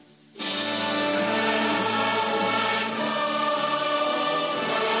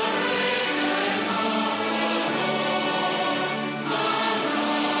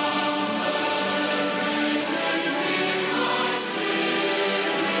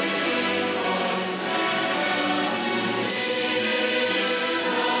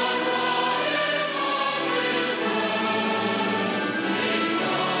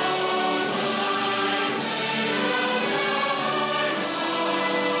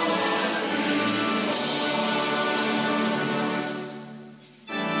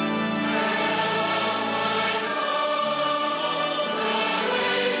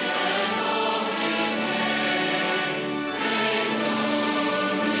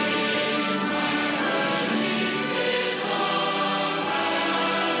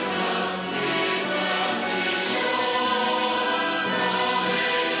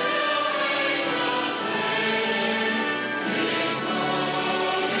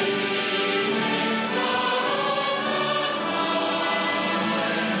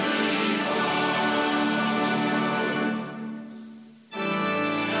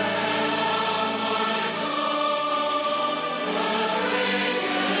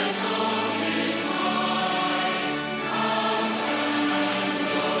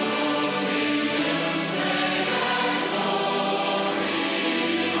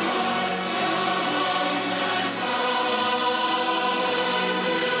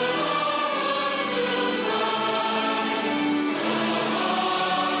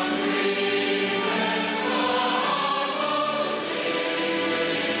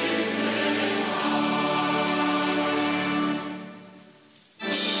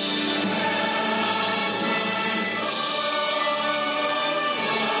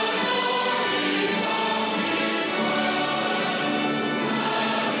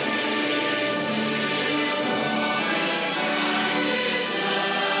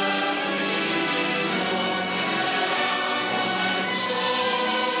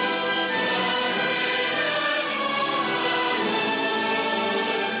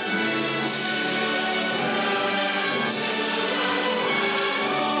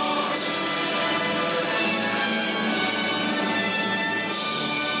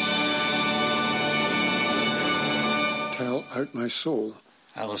delight my soul.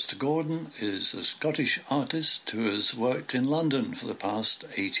 Alistair Gordon is a Scottish artist who has worked in London for the past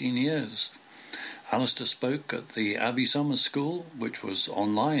 18 years. Alistair spoke at the Abbey Summer School, which was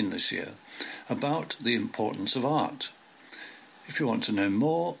online this year, about the importance of art. If you want to know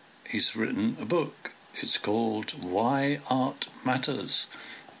more, he's written a book. It's called Why Art Matters,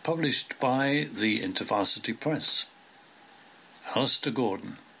 published by the InterVarsity Press. Alistair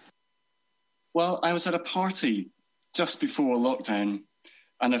Gordon. Well, I was at a party just before lockdown,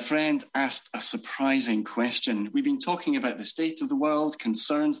 and a friend asked a surprising question. We've been talking about the state of the world,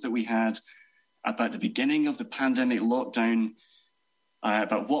 concerns that we had about the beginning of the pandemic lockdown,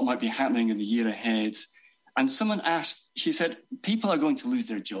 about what might be happening in the year ahead. And someone asked, she said, people are going to lose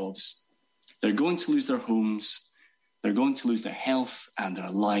their jobs. They're going to lose their homes. They're going to lose their health and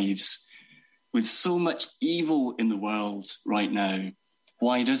their lives. With so much evil in the world right now,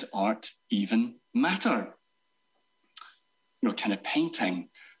 why does art even matter? Can a painting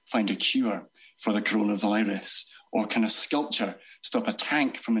find a cure for the coronavirus? Or can a sculpture stop a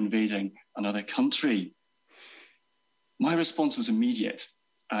tank from invading another country? My response was immediate,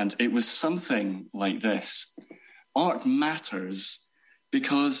 and it was something like this. Art matters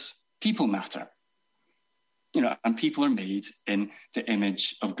because people matter. And people are made in the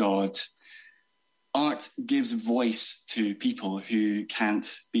image of God. Art gives voice to people who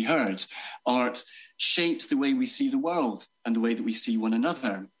can't be heard. Art shapes the way we see the world and the way that we see one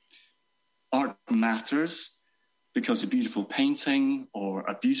another. Art matters because a beautiful painting or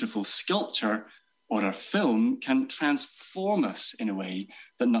a beautiful sculpture or a film can transform us in a way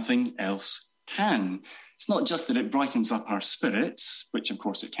that nothing else can. It's not just that it brightens up our spirits, which of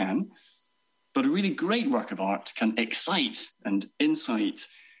course it can, but a really great work of art can excite and incite.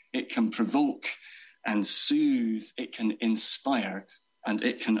 It can provoke and soothe. It can inspire and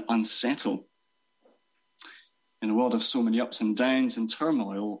it can unsettle. In a world of so many ups and downs and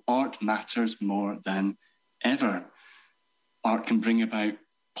turmoil, art matters more than ever. Art can bring about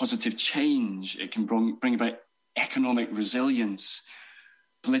positive change. It can bring about economic resilience,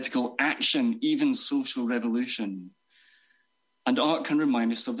 political action, even social revolution. And art can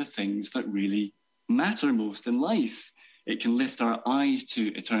remind us of the things that really matter most in life. It can lift our eyes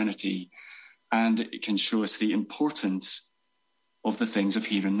to eternity, and it can show us the importance of the things of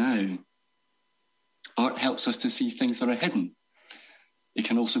here and now. Art helps us to see things that are hidden. It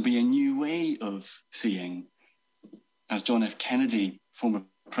can also be a new way of seeing. As John F. Kennedy, former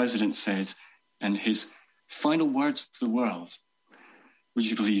president, said in his final words to the world, would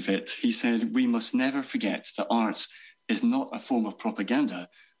you believe it? He said, we must never forget that art is not a form of propaganda,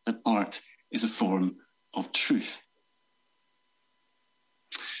 that art is a form of truth.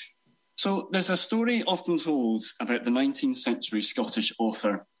 So there's a story often told about the 19th century Scottish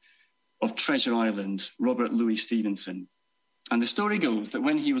author of Treasure Island, Robert Louis Stevenson. And the story goes that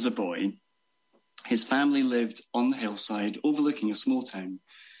when he was a boy, his family lived on the hillside overlooking a small town.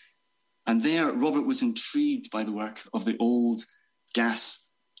 And there, Robert was intrigued by the work of the old gas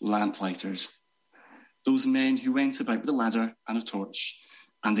lamplighters, those men who went about with a ladder and a torch,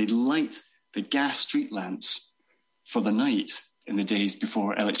 and they'd light the gas street lamps for the night in the days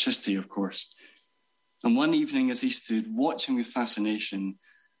before electricity, of course. And one evening, as he stood watching with fascination,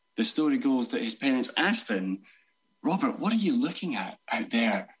 the story goes that his parents asked him, Robert, what are you looking at out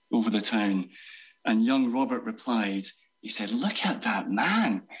there over the town? And young Robert replied, he said, look at that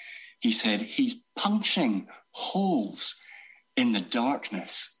man. He said, he's punching holes in the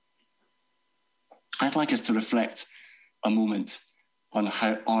darkness. I'd like us to reflect a moment on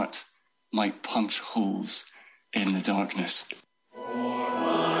how art might punch holes in the darkness.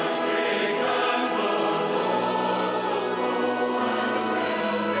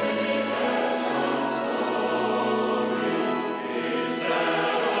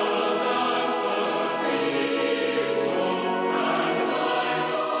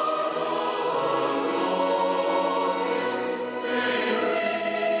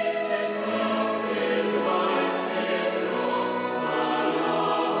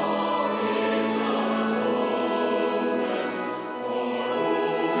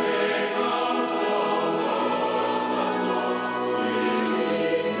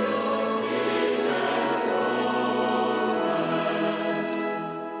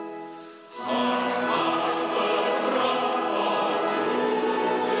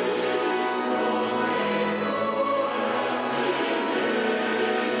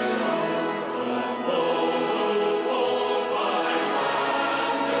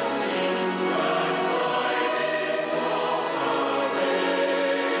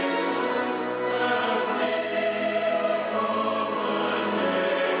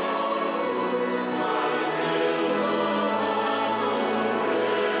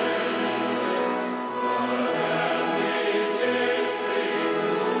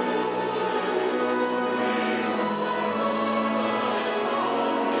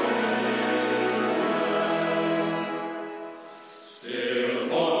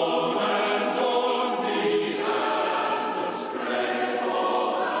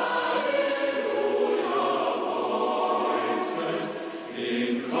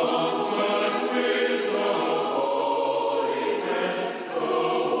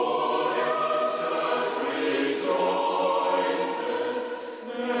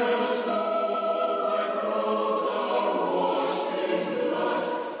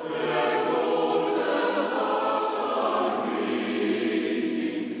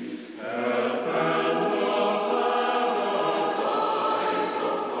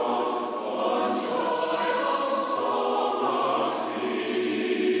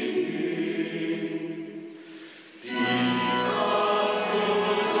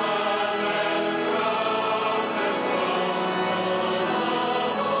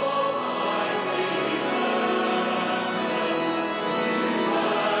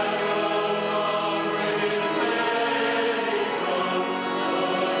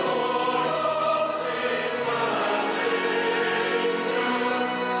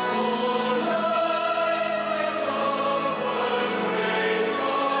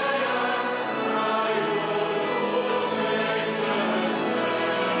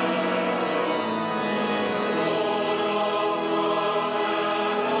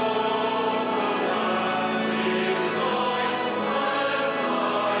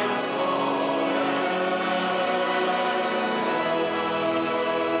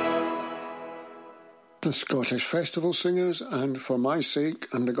 the Scottish Festival Singers, and For My Sake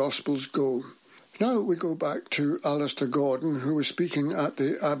and The Gospels Go. Now we go back to Alistair Gordon, who was speaking at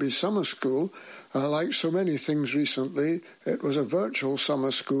the Abbey Summer School. Like so many things recently, it was a virtual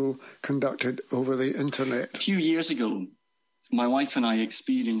summer school conducted over the internet. A few years ago, my wife and I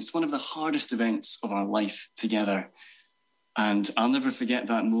experienced one of the hardest events of our life together. And I'll never forget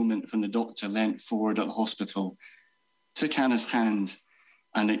that moment when the doctor leant forward at the hospital, took Hannah's hand,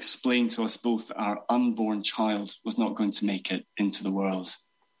 and explained to us both that our unborn child was not going to make it into the world.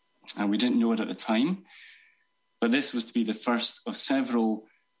 And we didn't know it at the time, but this was to be the first of several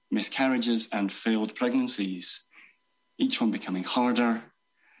miscarriages and failed pregnancies, each one becoming harder.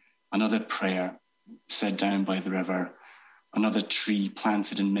 Another prayer said down by the river, another tree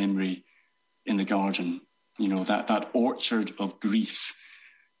planted in memory in the garden. You know, that orchard of grief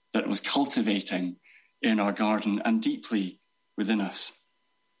that was cultivating in our garden and deeply within us.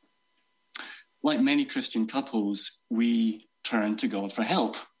 Like many Christian couples, we turned to God for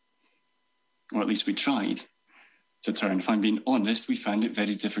help, or at least we tried to turn. If I'm being honest, we found it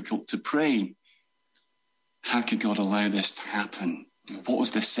very difficult to pray. How could God allow this to happen? What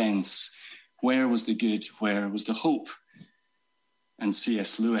was the sense? Where was the good? Where was the hope? And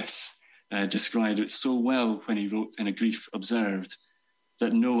C.S. Lewis described it so well when he wrote in A Grief Observed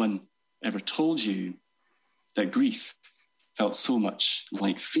that no one ever told you that grief felt so much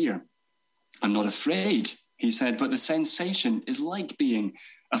like fear. I'm not afraid, he said, but the sensation is like being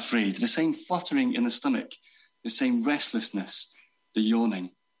afraid, the same fluttering in the stomach, the same restlessness, the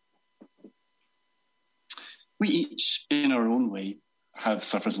yawning. We each, in our own way, have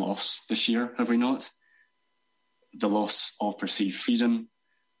suffered loss this year, have we not? The loss of perceived freedom,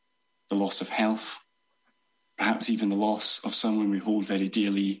 the loss of health, perhaps even the loss of someone we hold very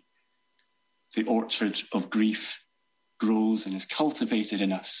dearly. The orchard of grief grows and is cultivated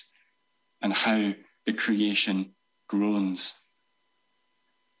in us, and how the creation groans.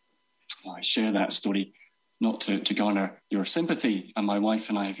 Well, I share that story not to garner your sympathy, and my wife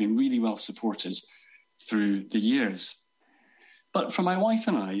and I have been really well supported through the years. But for my wife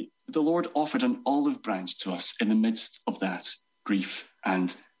and I, the Lord offered an olive branch to us in the midst of that grief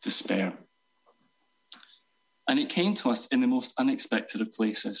and despair. And it came to us in the most unexpected of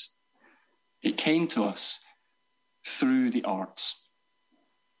places. It came to us through the arts.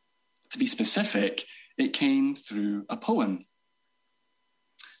 To be specific, it came through a poem.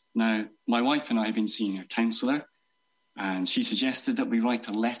 Now, my wife and I have been seeing a counsellor, and she suggested that we write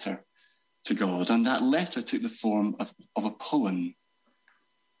a letter to God, and that letter took the form of a poem.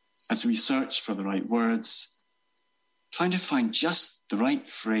 As we searched for the right words, trying to find just the right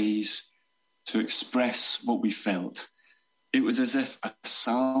phrase to express what we felt, it was as if a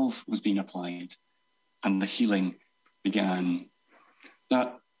salve was being applied and the healing began.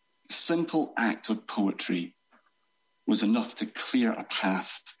 That simple act of poetry was enough to clear a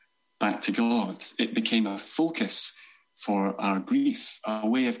path back to God. It became a focus for our grief, a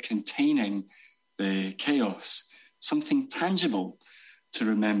way of containing the chaos, something tangible to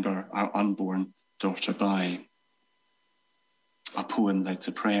remember our unborn daughter by. A poem led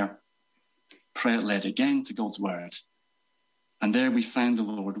to prayer. Prayer led again to God's word. And there we found the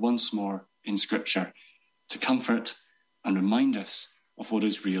Lord once more in Scripture to comfort and remind us of what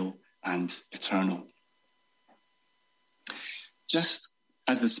is real and eternal. Just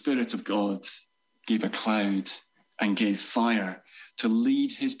as the Spirit of God gave a cloud and gave fire to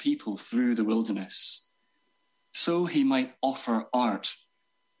lead his people through the wilderness, so he might offer art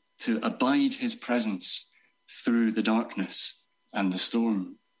to abide his presence through the darkness and the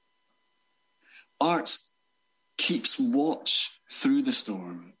storm. Art keeps watch through the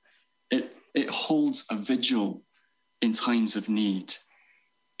storm. It holds a vigil in times of need.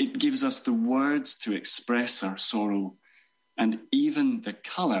 It gives us the words to express our sorrow and even the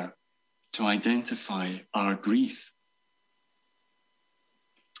colour to identify our grief.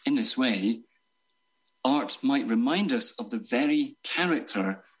 In this way, art might remind us of the very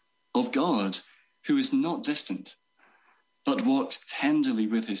character of God, who is not distant, but walks tenderly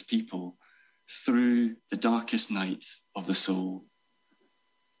with his people through the darkest night of the soul.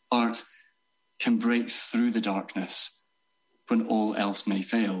 Art can break through the darkness when all else may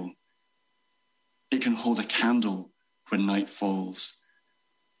fail. It can hold a candle when night falls,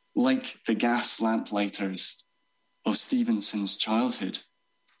 like the gas lamp lighters of Stevenson's childhood.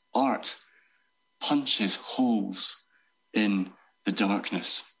 Art punches holes in the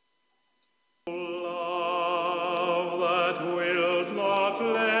darkness. Love that will not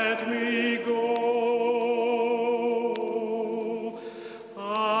let me go,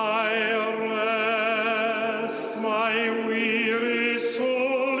 I rest my weary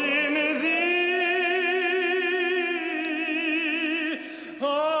soul in thee.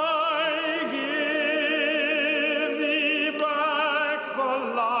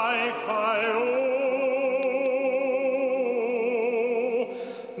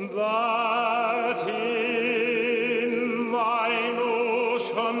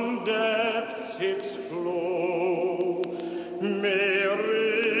 ocean depths its flow may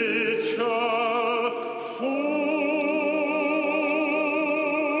richer, fuller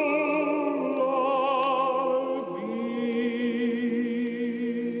be.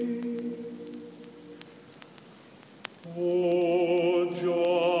 O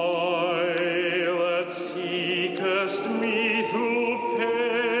joy that seekest me through pain,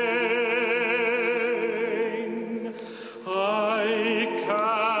 I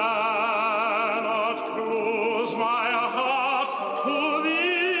cannot close my heart to thee.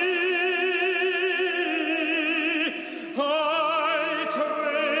 I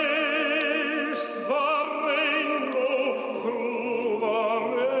trace the rainbow through the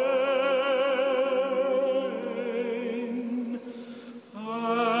rain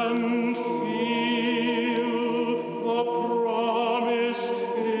and feel the promise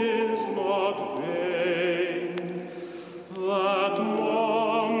is not vain, that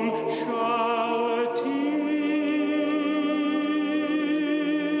one shall tearless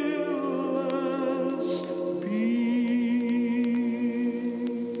be.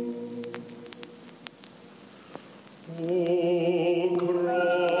 O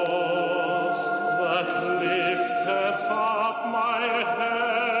cross that lifteth up my head,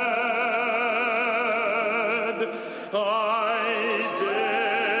 I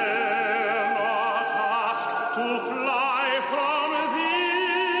dare not ask to fly from thee.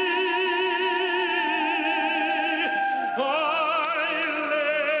 I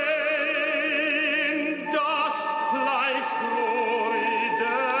lay in dust life's glory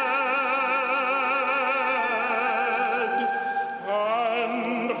dead,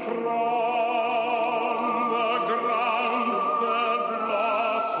 and from the ground the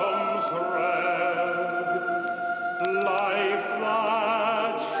blossoms red, life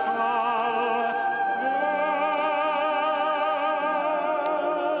that shall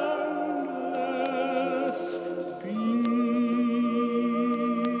endless be.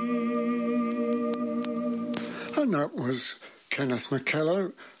 And that was Kenneth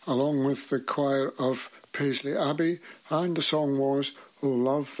McKellar, along with the choir of Paisley Abbey, and the song was O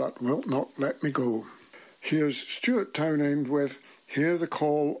Love That Wilt Not Let Me Go. Here's Stuart Townend with Hear the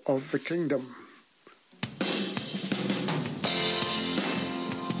Call of the Kingdom.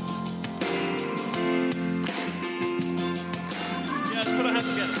 Yes, put our hands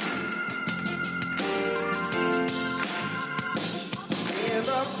together. Hear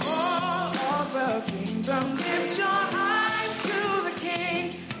the call of the kingdom. Lift your eyes to the King.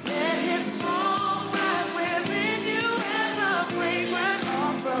 Let his song rise within you as a fragrant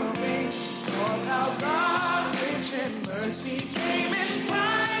offering of how God, rich in mercy, came in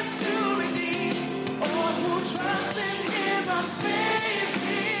Christ to redeem all who trust in his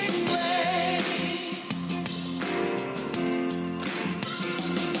unfailing grace.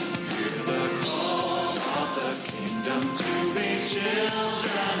 Hear the call of the kingdom to be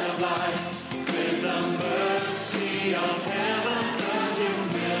children of light, with the mercy of heaven, the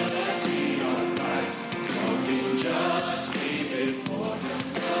humility of Christ, walking justly before him,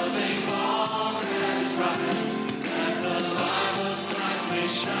 loving all that is right, that the light of Christ may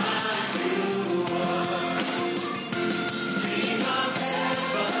shine through us. King of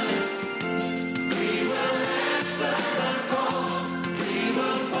heaven, we will answer the call, we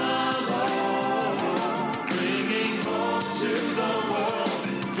will follow, bringing hope to the world,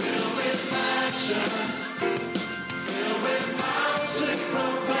 filled with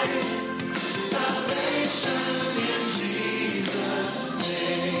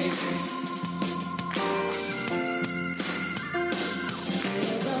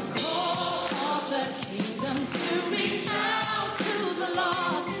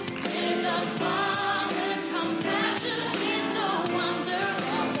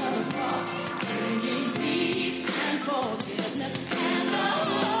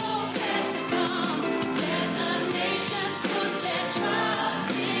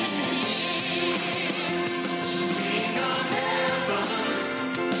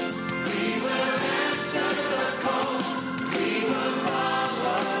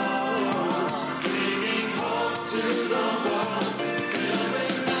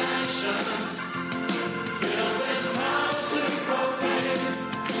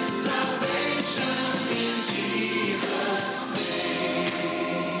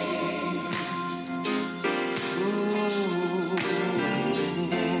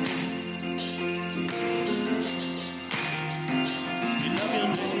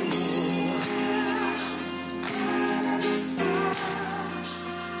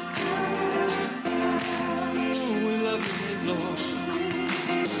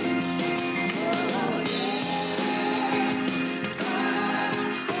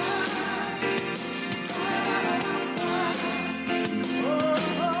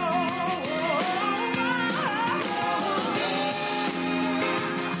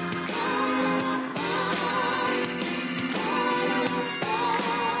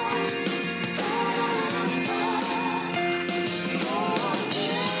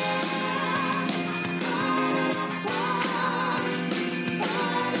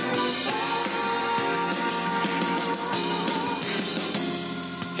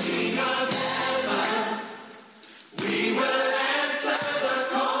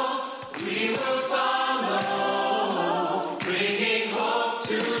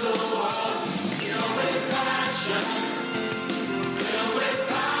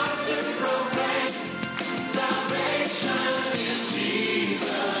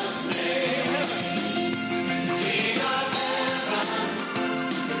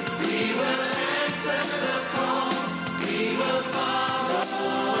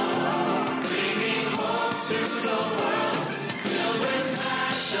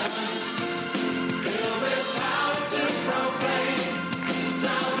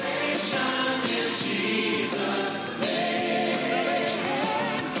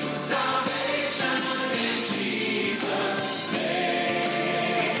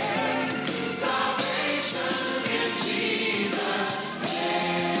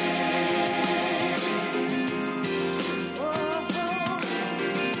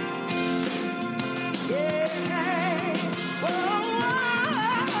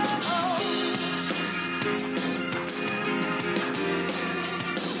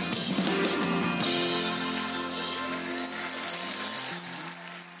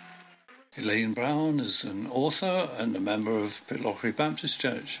Elaine Brown is an author and a member of Pitlochry Baptist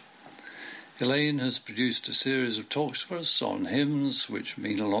Church. Elaine has produced a series of talks for us on hymns which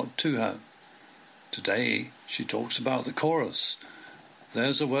mean a lot to her. Today she talks about the chorus,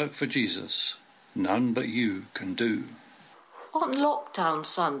 "There's a work for Jesus, none but you can do." On lockdown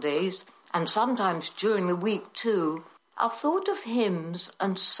Sundays, and sometimes during the week too, I've thought of hymns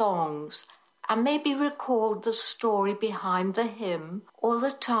and songs and maybe recalled the story behind the hymn or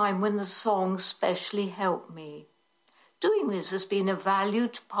the time when the song specially helped me. Doing this has been a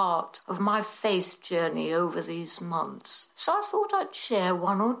valued part of my faith journey over these months, so I thought I'd share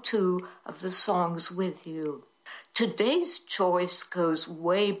one or two of the songs with you. Today's choice goes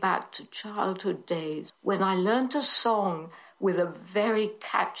way back to childhood days when I learnt a song with a very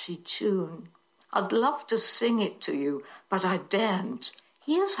catchy tune. I'd love to sing it to you, but I daren't.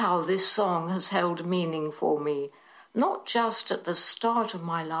 Here's how this song has held meaning for me, not just at the start of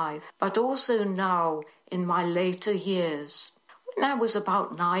my life, but also now in my later years. When I was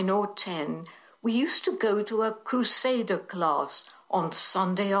about 9 or 10, we used to go to a Crusader class on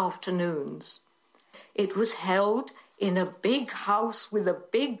Sunday afternoons. It was held in a big house with a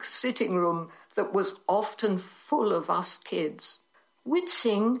big sitting room that was often full of us kids. We'd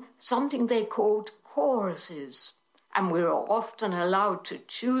sing something they called choruses, and we were often allowed to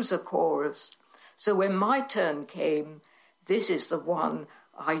choose a chorus. So when my turn came, this is the one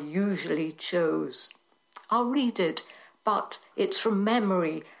I usually chose. I'll read it, but it's from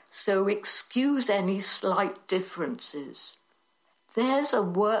memory, so excuse any slight differences. There's a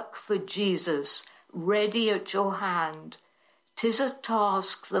work for Jesus ready at your hand. 'Tis a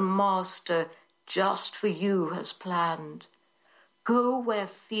task the Master just for you has planned. Go where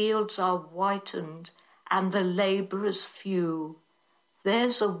fields are whitened and the labourers few.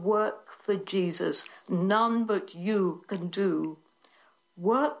 There's a work for Jesus none but you can do.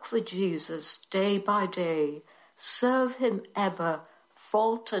 Work for Jesus day by day. Serve him ever,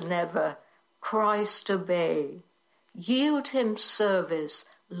 falter never, Christ obey. Yield him service,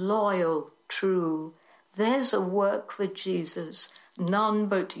 loyal, true. There's a work for Jesus none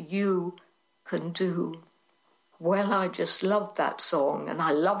but you can do. Well, I just loved that song, and I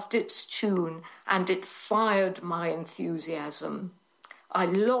loved its tune, and it fired my enthusiasm. I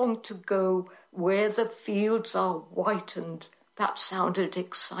longed to go where the fields are whitened. That sounded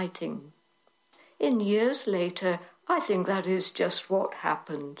exciting. In years later, I think that is just what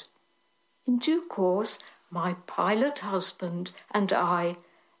happened. In due course, my pilot husband and I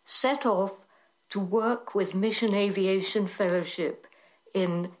set off to work with Mission Aviation Fellowship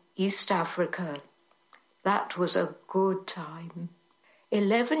in East Africa. That was a good time.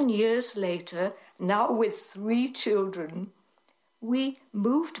 11 years later, now with 3 children, we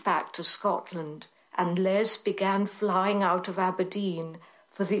moved back to Scotland, and Les began flying out of Aberdeen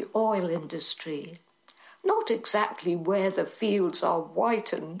for the oil industry. Not exactly where the fields are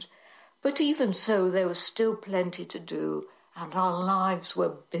whitened, but even so there was still plenty to do, and our lives were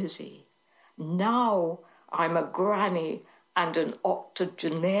busy. Now I'm a granny and an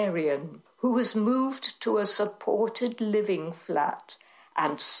octogenarian who has moved to a supported living flat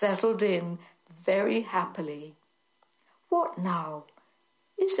and settled in very happily. What now?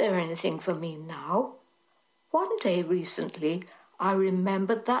 Is there anything for me now? One day recently I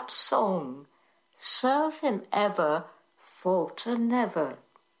remembered that song, "Serve him ever, falter never."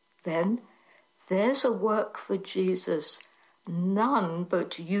 Then, there's a work for Jesus none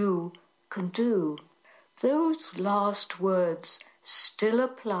but you can do. Those last words still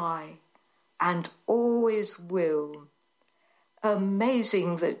apply and always will.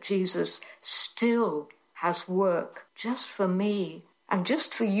 Amazing that Jesus still has work just for me and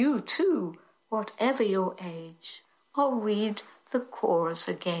just for you too, whatever your age. I'll read the chorus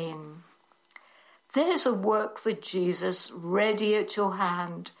again. There's a work for Jesus ready at your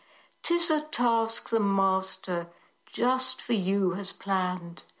hand. 'Tis a task the Master just for you has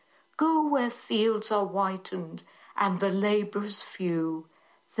planned. Go where fields are whitened and the labourers few.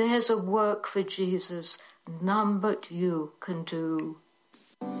 There's a work for Jesus none but you can do.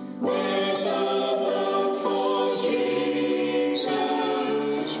 There's a work for Jesus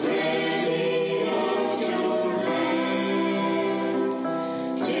ready at your hand.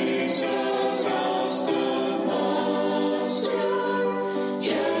 'Tis the task the Master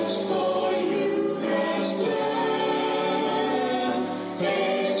just for you has planned.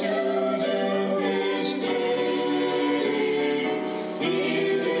 His to do his daily,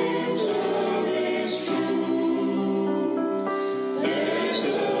 even service true. There's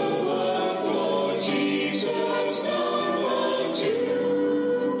a work for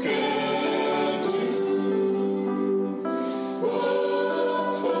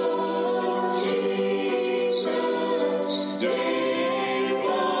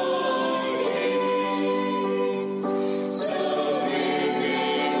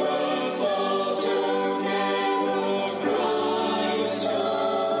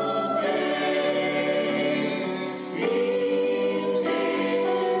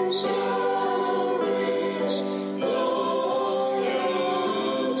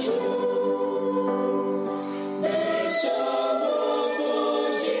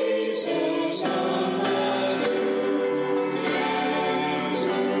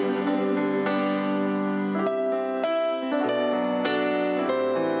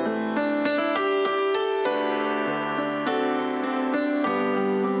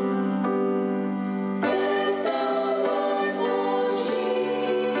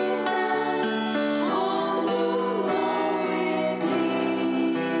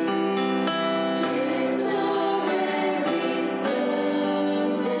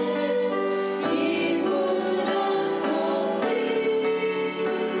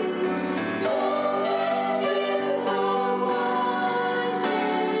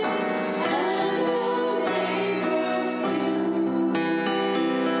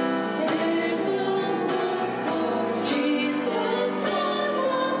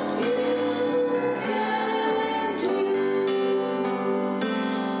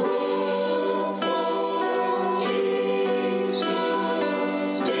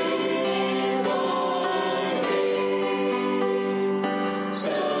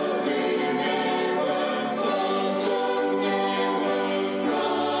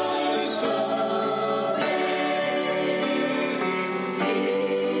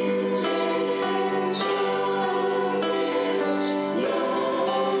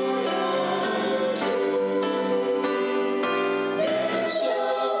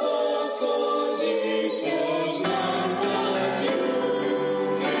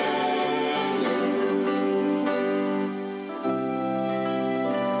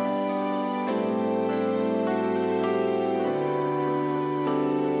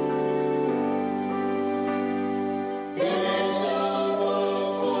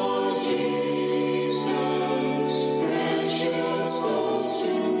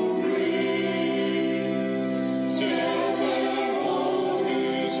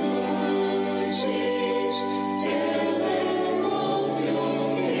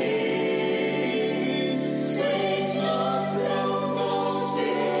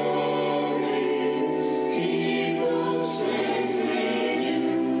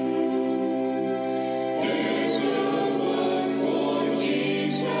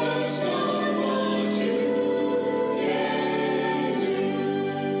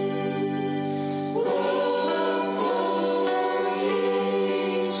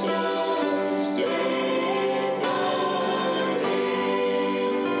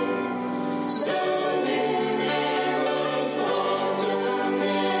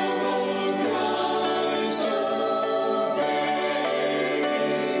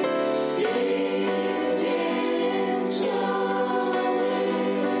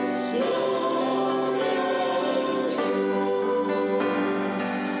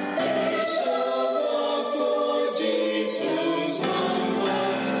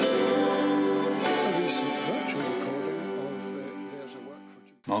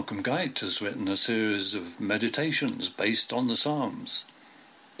Malcolm Guite has written a series of meditations based on the Psalms.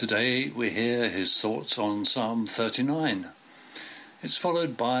 Today we hear his thoughts on Psalm 39. It's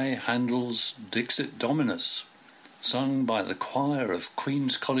followed by Handel's Dixit Dominus, sung by the choir of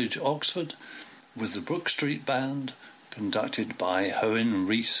Queen's College, Oxford, with the Brook Street Band, conducted by Hoen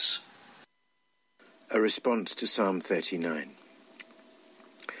Rees. A response to Psalm 39.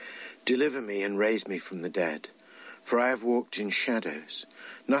 Deliver me and raise me from the dead, for I have walked in shadows.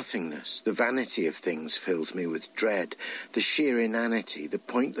 Nothingness, the vanity of things fills me with dread, the sheer inanity, the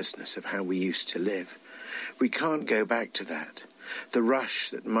pointlessness of how we used to live. We can't go back to that. The rush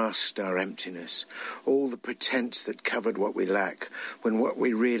that masked our emptiness, all the pretense that covered what we lack, when what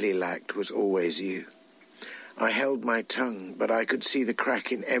we really lacked was always you. I held my tongue, but I could see the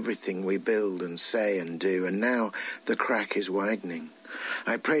crack in everything we build and say and do, and now the crack is widening.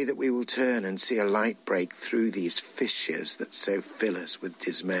 I pray that we will turn and see a light break through these fissures that so fill us with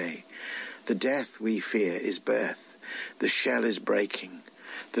dismay. The death we fear is birth. The shell is breaking.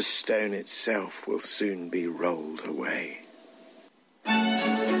 The stone itself will soon be rolled away.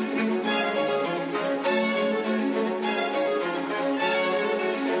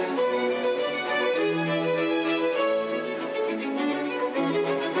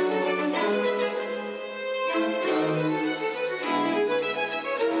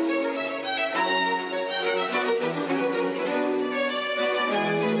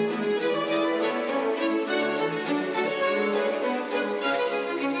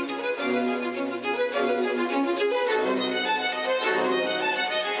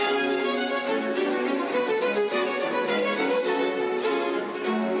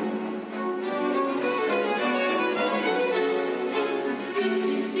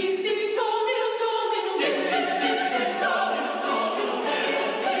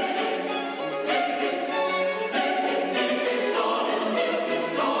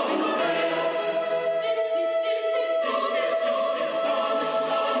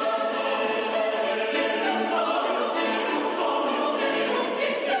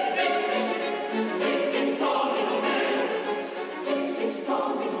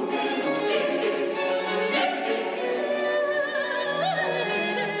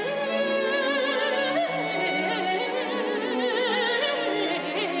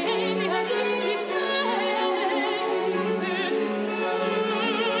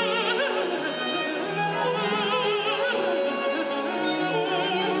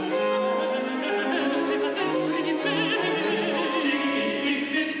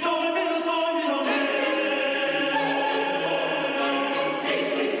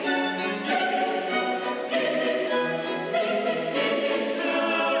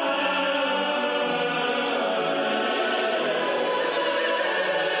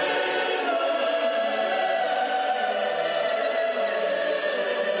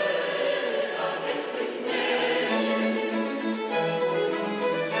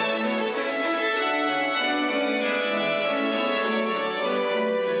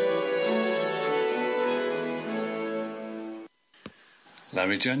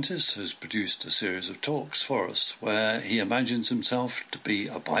 Larry Gentis has produced a series of talks for us where he imagines himself to be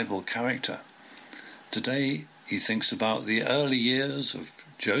a Bible character. Today he thinks about the early years of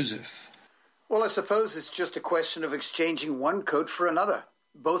Joseph. Well, I suppose it's just a question of exchanging one coat for another.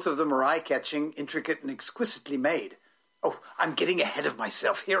 Both of them are eye-catching, intricate, and exquisitely made. Oh, I'm getting ahead of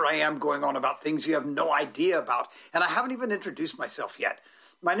myself. Here I am going on about things you have no idea about, and I haven't even introduced myself yet.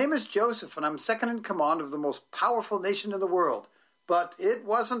 My name is Joseph, and I'm second in command of the most powerful nation in the world. But it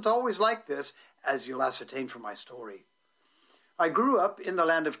wasn't always like this, as you'll ascertain from my story. I grew up in the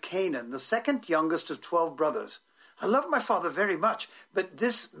land of Canaan, the second youngest of 12 brothers. I loved my father very much, but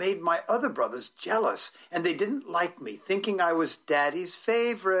this made my other brothers jealous, and they didn't like me, thinking I was Daddy's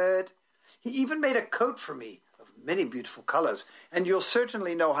favorite. He even made a coat for me of many beautiful colors, and you'll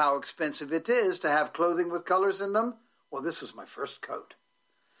certainly know how expensive it is to have clothing with colors in them. Well, this was my first coat.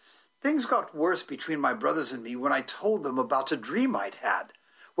 Things got worse between my brothers and me when I told them about a dream I'd had,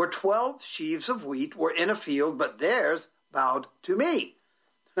 where 12 sheaves of wheat were in a field, but theirs bowed to me.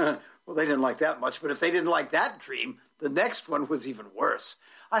 Well, they didn't like that much, but if they didn't like that dream, the next one was even worse.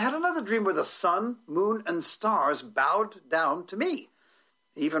 I had another dream where the sun, moon, and stars bowed down to me.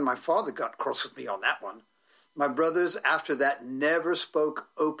 Even my father got cross with me on that one. My brothers, after that, never spoke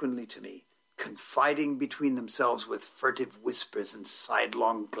openly to me, confiding between themselves with furtive whispers and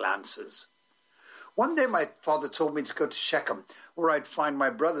sidelong glances. One day my father told me to go to Shechem, where I'd find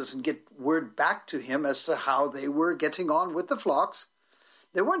my brothers and get word back to him as to how they were getting on with the flocks.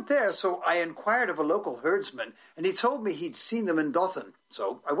 They weren't there, so I inquired of a local herdsman, and he told me he'd seen them in Dothan,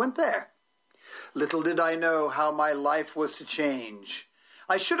 so I went there. Little did I know how my life was to change.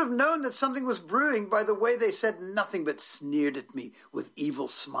 I should have known that something was brewing by the way they said nothing but sneered at me with evil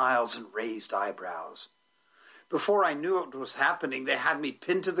smiles and raised eyebrows. Before I knew what was happening, they had me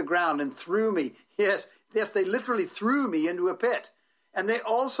pinned to the ground and threw me. Yes, they literally threw me into a pit. And they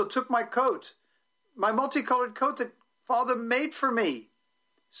also took my coat, my multicolored coat that Father made for me.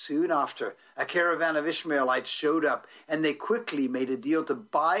 Soon after, a caravan of Ishmaelites showed up, and they quickly made a deal to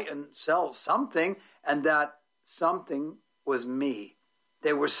buy and sell something, and that something was me.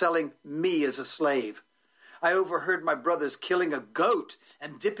 They were selling me as a slave. I overheard my brothers killing a goat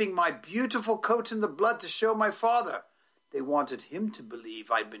and dipping my beautiful coat in the blood to show my father. They wanted him to believe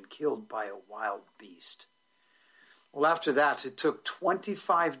I'd been killed by a wild beast. Well, after that, it took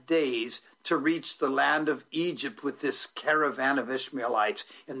 25 days to reach the land of Egypt with this caravan of Ishmaelites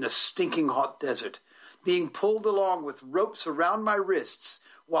in the stinking hot desert, being pulled along with ropes around my wrists,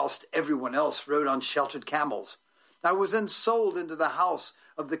 whilst everyone else rode on sheltered camels. I was then sold into the house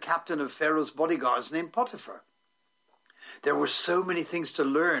of the captain of Pharaoh's bodyguards named Potiphar. There were so many things to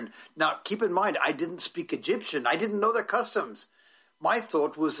learn. Now, keep in mind, I didn't speak Egyptian. I didn't know their customs. My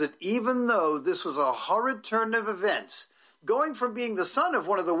thought was that even though this was a horrid turn of events, going from being the son of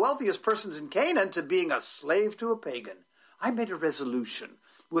one of the wealthiest persons in Canaan to being a slave to a pagan, I made a resolution.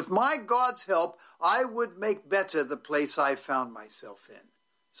 With my God's help, I would make better the place I found myself in.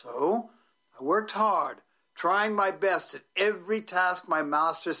 So I worked hard, trying my best at every task my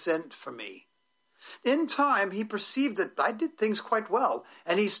master sent for me. In time, he perceived that I did things quite well,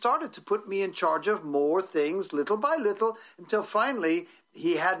 and he started to put me in charge of more things little by little, until finally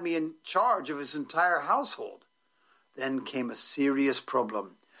he had me in charge of his entire household. Then came a serious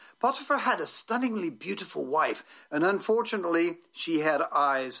problem. Potiphar had a stunningly beautiful wife, and unfortunately she had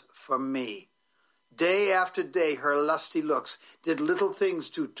eyes for me. Day after day, her lusty looks did little things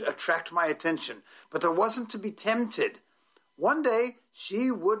to attract my attention, but I wasn't to be tempted. One day, she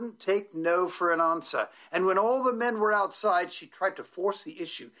wouldn't take no for an answer, and when all the men were outside, she tried to force the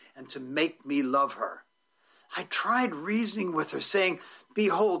issue and to make me love her. I tried reasoning with her, saying,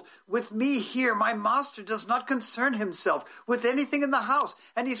 "Behold, with me here, my master does not concern himself with anything in the house,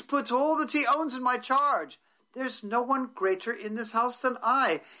 and he's put all that he owns in my charge. There's no one greater in this house than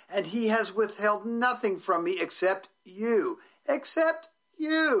I, and he has withheld nothing from me except you,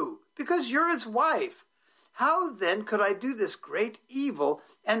 because you're his wife. How then could I do this great evil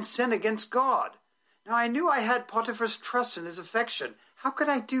and sin against God?" Now I knew I had Potiphar's trust and his affection. How could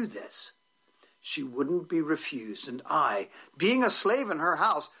I do this? She wouldn't be refused, and I, being a slave in her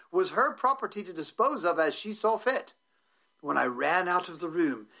house, was her property to dispose of as she saw fit. When I ran out of the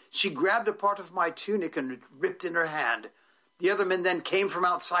room, she grabbed a part of my tunic and ripped in her hand. The other men then came from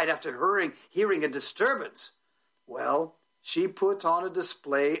outside after hearing a disturbance. Well, she put on a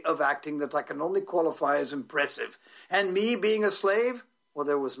display of acting that I can only qualify as impressive. And me being a slave, well,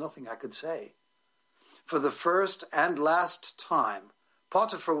 there was nothing I could say. For the first and last time,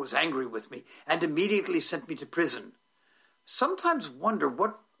 Potiphar was angry with me and immediately sent me to prison. Sometimes wonder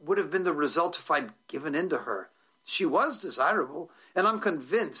what would have been the result if I'd given in to her. She was desirable, and I'm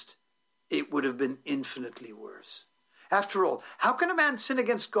convinced it would have been infinitely worse. After all, how can a man sin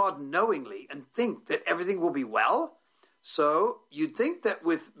against God knowingly and think that everything will be well? So, you'd think that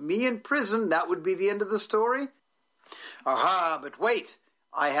with me in prison, that would be the end of the story? Aha, but wait,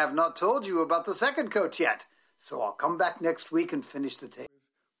 I have not told you about the second coat yet, so I'll come back next week and finish the tale.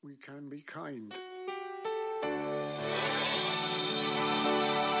 We can be kind.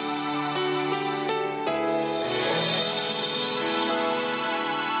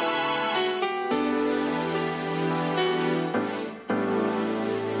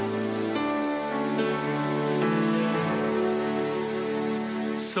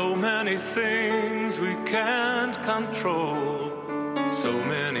 So many things we can't control. So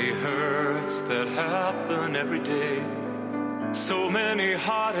many hurts that happen every day. So many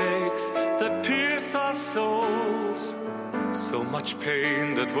heartaches that pierce our souls. So much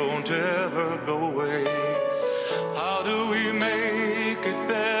pain that won't ever go away. How do we make it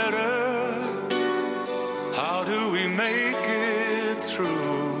better? How do we make it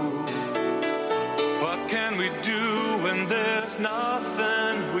through? What can we do when there's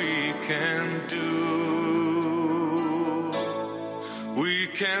nothing we can do? We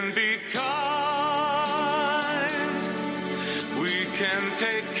can be kind. We can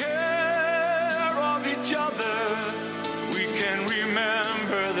take care of each other. We can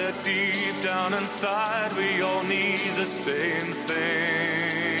remember that deep down inside we all need the same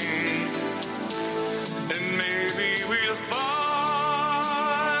thing. And maybe we'll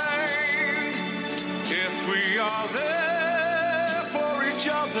find, if we are there for each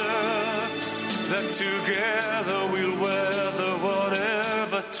other, that together we'll weather whatever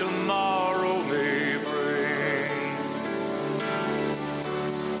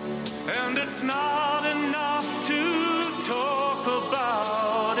it's not enough to talk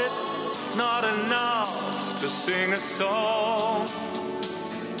about it, not enough to sing a song.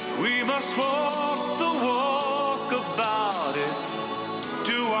 We must walk the walk about it,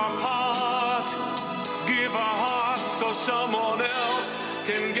 do our part, give our hearts so someone else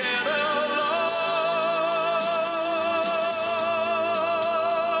can get along.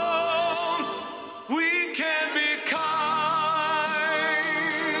 We can be kind,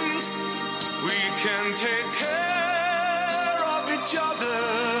 we can take care of each other,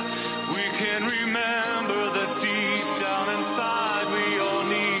 we can remember that deep down inside we all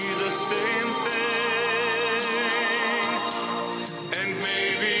need the same thing. And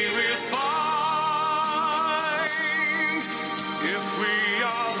maybe we'll find, if we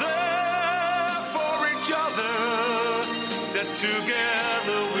are there for each other, that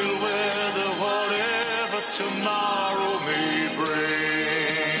together we'll weather whatever tomorrow may bring.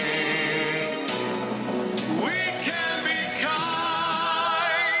 We can be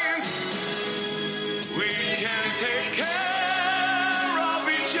kind, we can take care of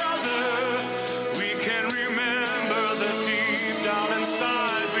each other, we can remember that deep down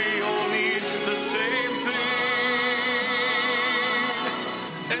inside we all need the same thing.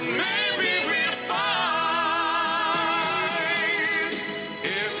 And maybe we'll find,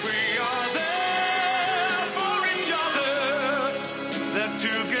 if we are there for each other, that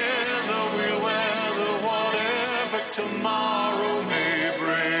together we'll weather whatever tomorrow may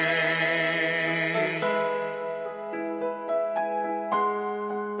bring.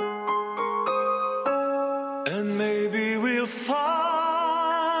 And maybe we'll find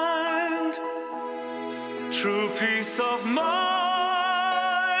true peace of mind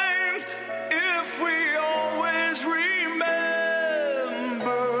if we always remember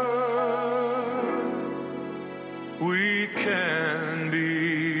we can